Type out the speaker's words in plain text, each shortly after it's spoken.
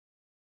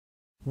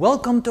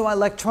Welcome to our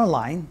lecture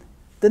online.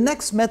 The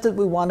next method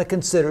we want to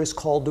consider is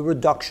called the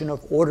reduction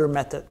of order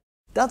method.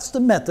 That's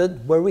the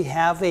method where we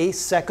have a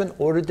second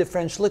order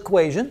differential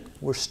equation.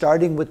 We're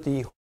starting with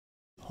the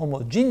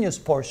homogeneous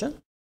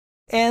portion,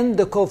 and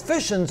the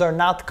coefficients are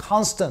not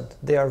constant.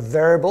 They are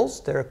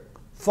variables, they're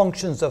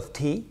functions of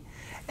t.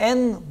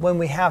 And when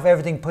we have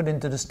everything put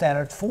into the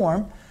standard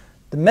form,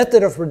 the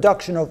method of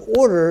reduction of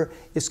order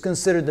is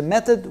considered the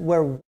method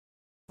where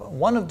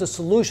one of the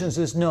solutions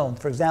is known.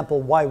 For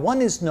example,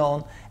 y1 is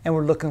known and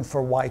we're looking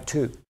for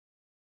y2.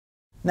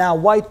 Now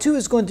y2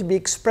 is going to be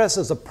expressed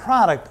as a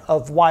product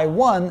of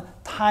y1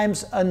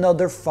 times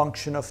another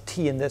function of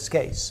t in this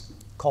case,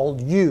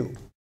 called u.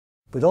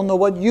 We don't know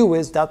what u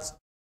is. That's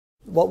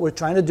what we're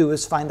trying to do,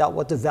 is find out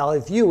what the value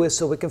of u is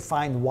so we can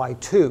find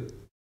y2.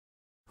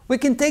 We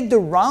can take the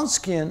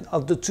Wronskian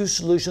of the two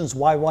solutions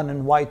y1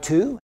 and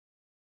y2.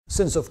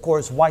 Since of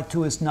course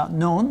y2 is not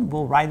known,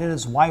 we'll write it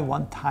as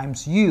y1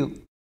 times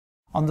u.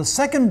 On the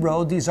second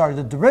row, these are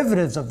the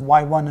derivatives of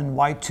y1 and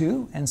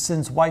y2, and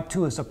since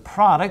y2 is a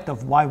product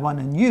of y1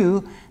 and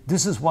u,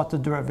 this is what the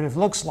derivative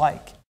looks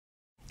like.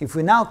 If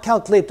we now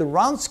calculate the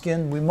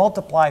Wronskian, we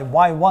multiply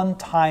y1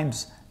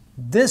 times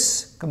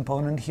this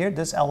component here,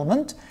 this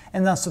element,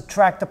 and then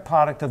subtract the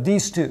product of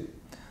these two.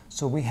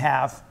 So we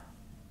have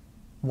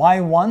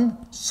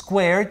y1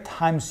 squared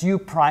times u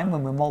prime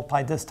when we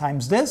multiply this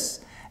times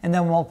this, and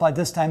then we multiply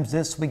this times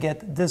this, we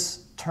get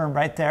this term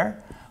right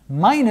there,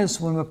 minus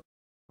when we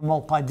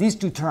multiply these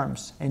two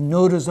terms. And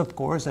notice, of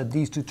course, that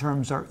these two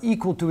terms are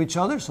equal to each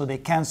other, so they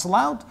cancel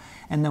out,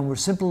 and then we're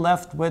simply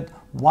left with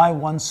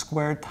y1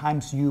 squared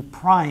times u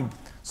prime.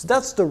 So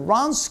that's the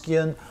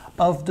Wronskian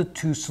of the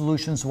two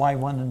solutions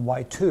y1 and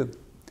y2.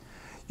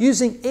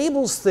 Using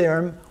Abel's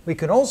theorem, we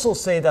can also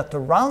say that the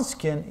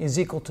Wronskian is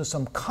equal to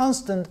some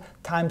constant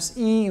times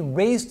e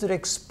raised to the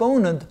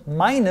exponent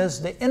minus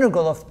the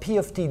integral of p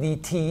of t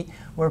dt,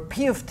 where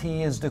p of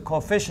t is the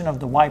coefficient of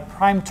the y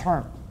prime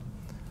term.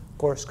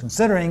 Of course,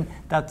 considering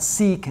that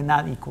c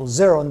cannot equal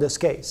 0 in this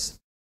case.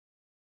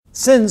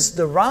 Since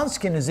the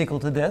Wronskian is equal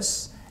to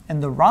this,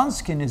 and the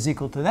Wronskian is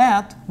equal to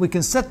that, we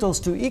can set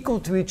those two equal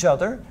to each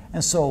other,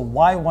 and so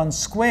y1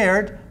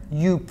 squared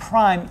u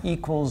prime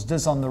equals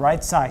this on the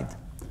right side.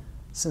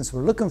 Since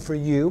we're looking for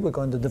u, we're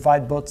going to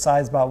divide both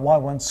sides by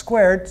y1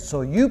 squared,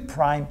 so u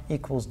prime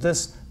equals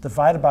this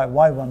divided by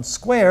y1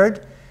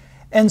 squared.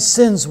 And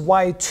since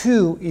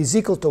y2 is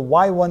equal to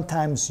y1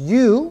 times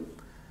u,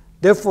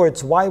 therefore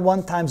it's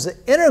y1 times the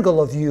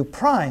integral of u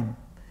prime.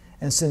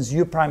 And since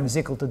u prime is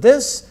equal to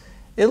this,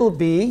 it'll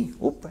be,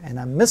 and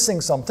I'm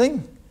missing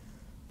something.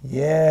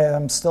 Yeah,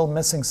 I'm still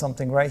missing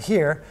something right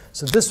here.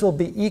 So this will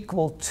be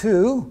equal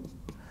to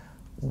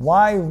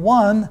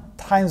y1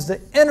 times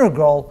the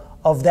integral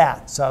of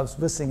that. So I was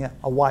missing a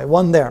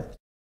y1 there.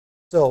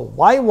 So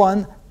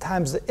y1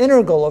 times the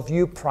integral of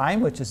u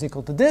prime, which is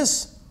equal to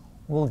this,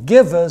 will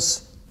give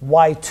us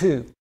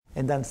y2.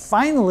 And then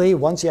finally,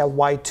 once you have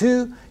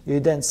y2, you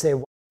then say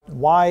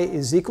y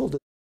is equal to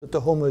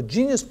the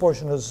homogeneous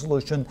portion of the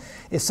solution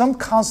is some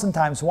constant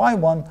times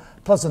y1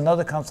 plus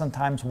another constant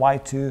times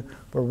y2,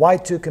 where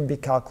y2 can be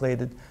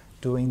calculated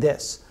doing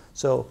this.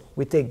 So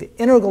we take the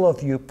integral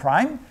of u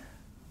prime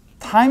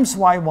times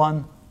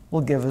y1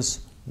 will give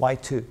us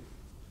y2.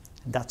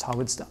 And that's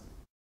how it's done.